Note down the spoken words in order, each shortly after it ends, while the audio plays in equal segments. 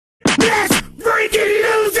Let's freaking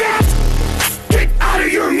lose it! Get out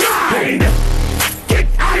of your mind! Get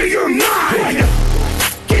out of your mind!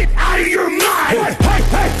 Get out of your mind! Hey,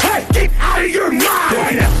 hey, hey! Get out of your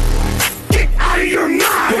mind! Get out of your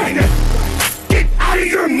mind! Get out of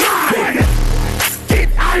your mind! Get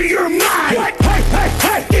out of your mind! Hey, hey,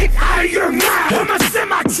 hey! Get out of your mind! I'm a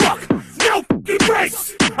semi-truck, no f***ing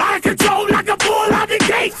brakes. I control like a bull out the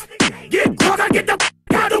gate. Get drunk, I get the f***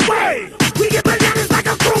 out of the way. We get bananas like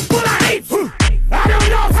a crew full of hate. I don't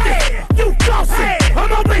lost it, you lost it.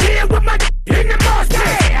 I'm over here with my in the mosh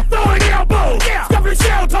pit. Throwing elbows, stuffing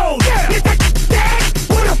shell toes. Is that dead?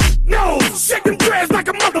 What a nose? Shaking dreads like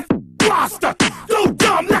a motherfucking roster. So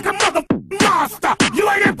dumb like a motherfucking monster. You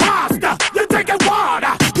ain't imposter, you're taking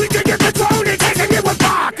water. We can get the tone and taking it with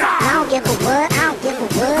vodka. I don't give a what, I don't give a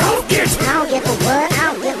what. Go get I don't give a what, I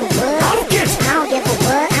don't give a what. Go get I don't give a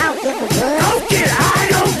what, I don't give a what. Go get I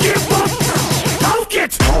don't give a Go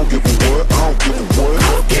get I don't give a what, I don't give a what.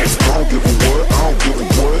 Go get I don't give a what, I don't give a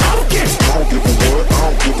what. Go get I don't give a what, I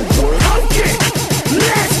don't give a what. Go get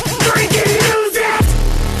Let's freaking lose it!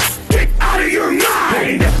 Get out of your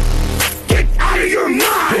mind! Get out of your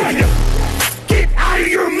mind! Get out of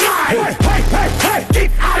your mind! Hey, hey, hey!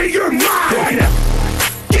 Get out of your mind!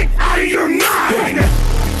 Get out of your mind!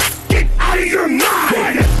 Get out of your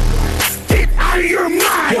mind! Get out of your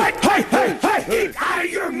mind! Hey, hey, hey! Get out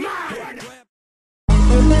of your mind!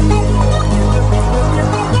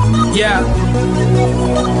 Yeah.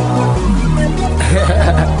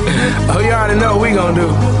 Oh, you already know what we gon' do.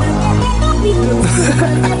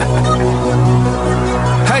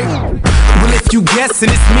 Hey. Well, if you guessing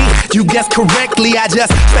it's me, you guessed correctly. I just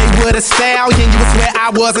stay with a stallion. You would swear I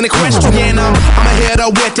wasn't equestrian. I'ma hit her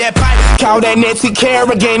with that pipe, call that Nancy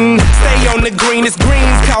Kerrigan. Stay on the greenest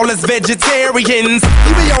greens, call us vegetarians.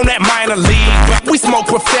 You be on that minor league, but we smoke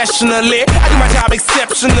professionally. I do my job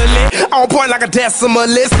exceptionally, on point like a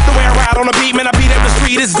decimalist. The way I ride on the beat, man, I beat every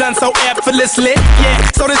street is done so effortlessly. Yeah,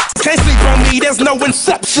 so this can't sleep on me, there's no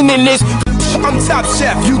inception in this. I'm top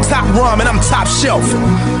chef, you top rum, and I'm top shelf.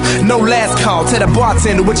 No last call, tell the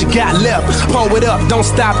bartender what you got left. Pour it up, don't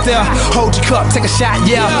stop there. Hold your cup, take a shot,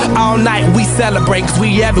 yeah. All night we celebrate, cause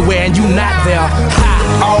we everywhere and you not there. Ha.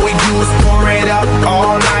 All we do is pour it up,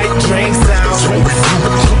 all night, drink sounds.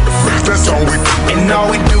 That's all we do. And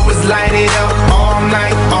all we do is light it up, all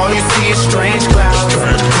night. All you see is strange clouds.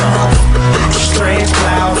 Strange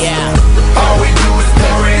clouds. Yeah. All we do is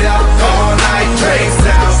pour it up, all night, drink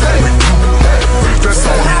sounds. That's all we do.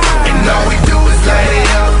 And all we do is light it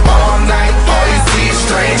up all night. All you see is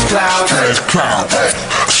strange clouds.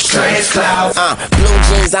 Strange clouds. Blue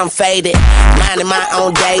jeans, I'm faded, minding my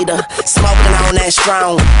own data, smoking on that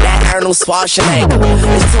strong, that Arnold Schwarzenegger.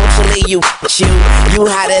 Essentially, you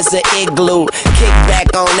hot as an igloo. Kick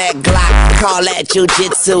back on that Glock, call that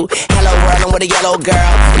jujitsu. Hello world, I'm with a yellow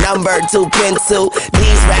girl, number 2 pencil.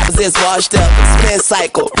 These rappers is washed up, spin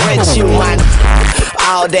cycle, rinse you man.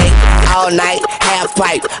 All day, all night, half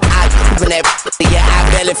pipe. I in that yeah, I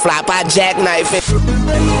belly flop, I jackknife it.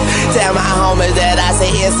 Tell my homies that I say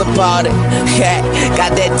it's a party. Yeah,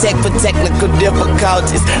 got that tech for technical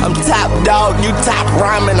difficulties. I'm top dog, you top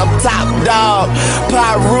ramen, I'm top dog.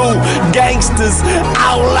 Pyru, gangsters,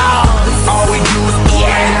 outlaws. All we do is pour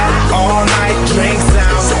it up all night, drink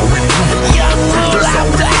sounds. Young fool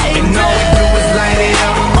out there. And all we do is light it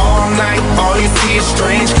up all night. All you see is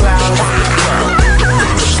strange clouds.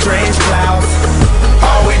 Strange clouds.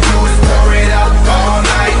 All we do is pour it up all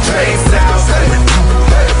night, drink sounds. That's all we do.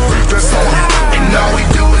 And all we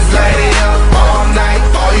do is light it up all night.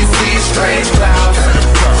 All you see is strange clouds.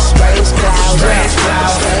 Strange clouds. Strange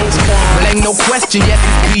clouds. Strange clouds. Well, ain't no question, yes,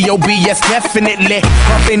 it's B.O.B., yes, definitely.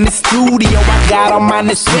 Up in the studio, I got all my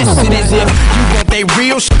necessities. If you want they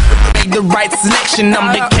real shit, make the right selection.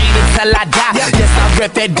 I'm Decatur till I die, yes, I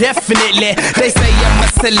rep that definitely. They say I'm a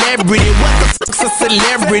celebrity, what the fuck's a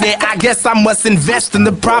celebrity? I guess I must invest in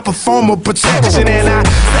the proper form of protection. And I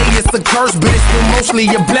say it's a curse, but it's still mostly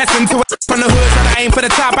a blessing. To from the hood, try to aim for the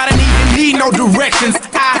top, I didn't even need no directions.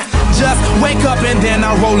 I just wake up and then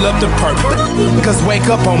I roll up the purple. Cause wake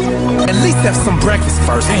up on, at least have some breakfast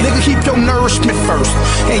first. Nigga, keep your nourishment first.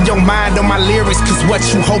 And your mind on my lyrics, cause what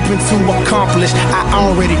you hoping to accomplish, I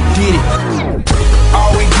already did it.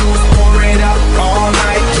 All we do is pour it up all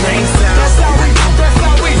night, drink sounds. That's how we do, that's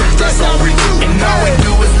how we do, that's how we do. And all we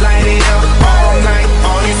do is light it up all night.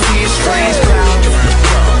 All you see is strange clouds.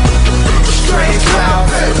 Strange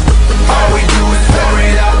clouds. All we do is pour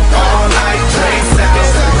it up all night, drink sounds.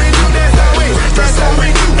 That's how we do, that's how we do, that's how we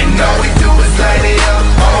do. And all we do is light it up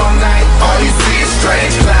all night. All you see is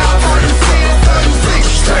strange clouds.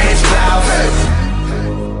 Strange clouds.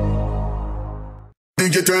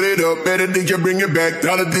 Then get down. turn it up, better DJ bring it back.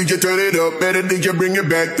 Tell the DJ turn it up, better DJ bring it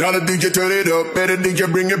back. Tell the DJ turn it up, better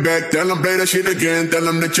DJ bring it back. Tell them play that shit again, tell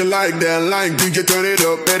them that you like that line. DJ turn it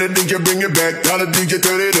up, better DJ bring it back. Tell the DJ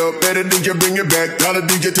turn it up, better DJ bring it back. Tell the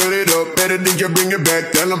DJ turn it up, better DJ bring it back.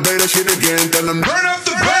 Tell them play that shit again, tell them Turn up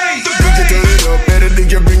the bass. DJ turn it up, better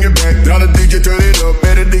DJ bring it back. Tell the DJ turn it up,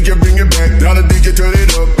 better DJ bring it back. Tell the DJ turn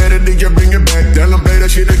it up, better DJ bring it back. Tell them play that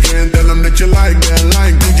shit again, tell them that you like that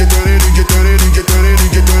line. DJ turn it, DJ turn it, DJ turn it,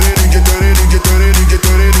 DJ turn it, DJ turn it, DJ turn it, DJ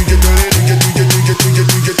turn it, DJ turn it, DJ DJ DJ DJ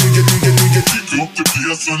DJ DJ DJ DJ DJ up the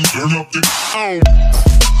PS and turn up the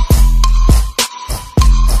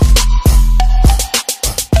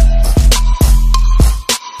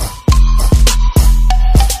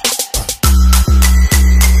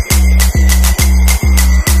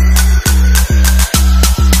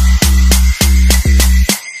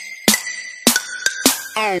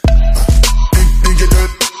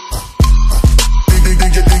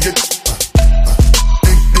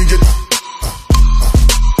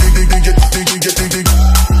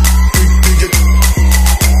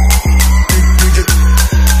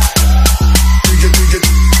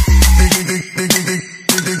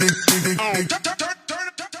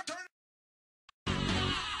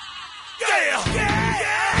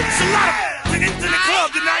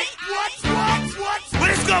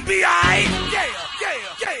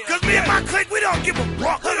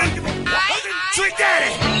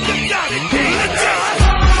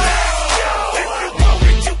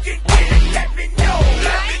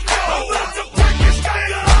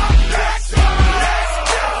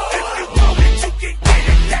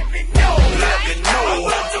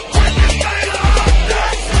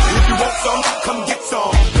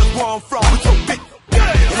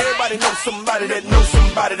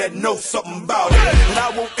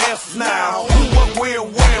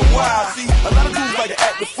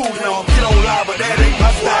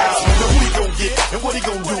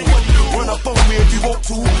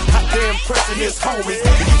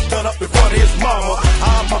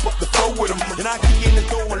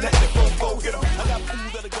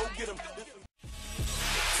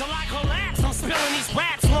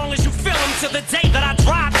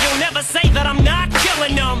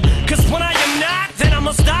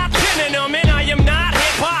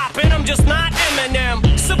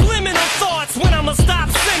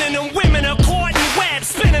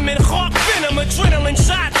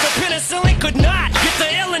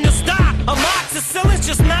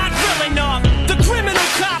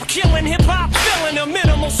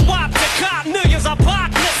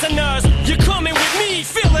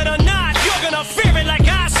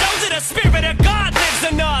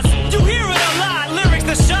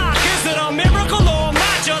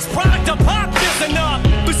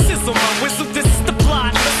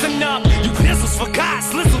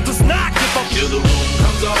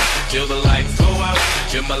till the lights go out,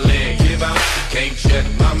 till my leg give out. Can't shut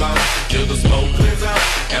my mouth till the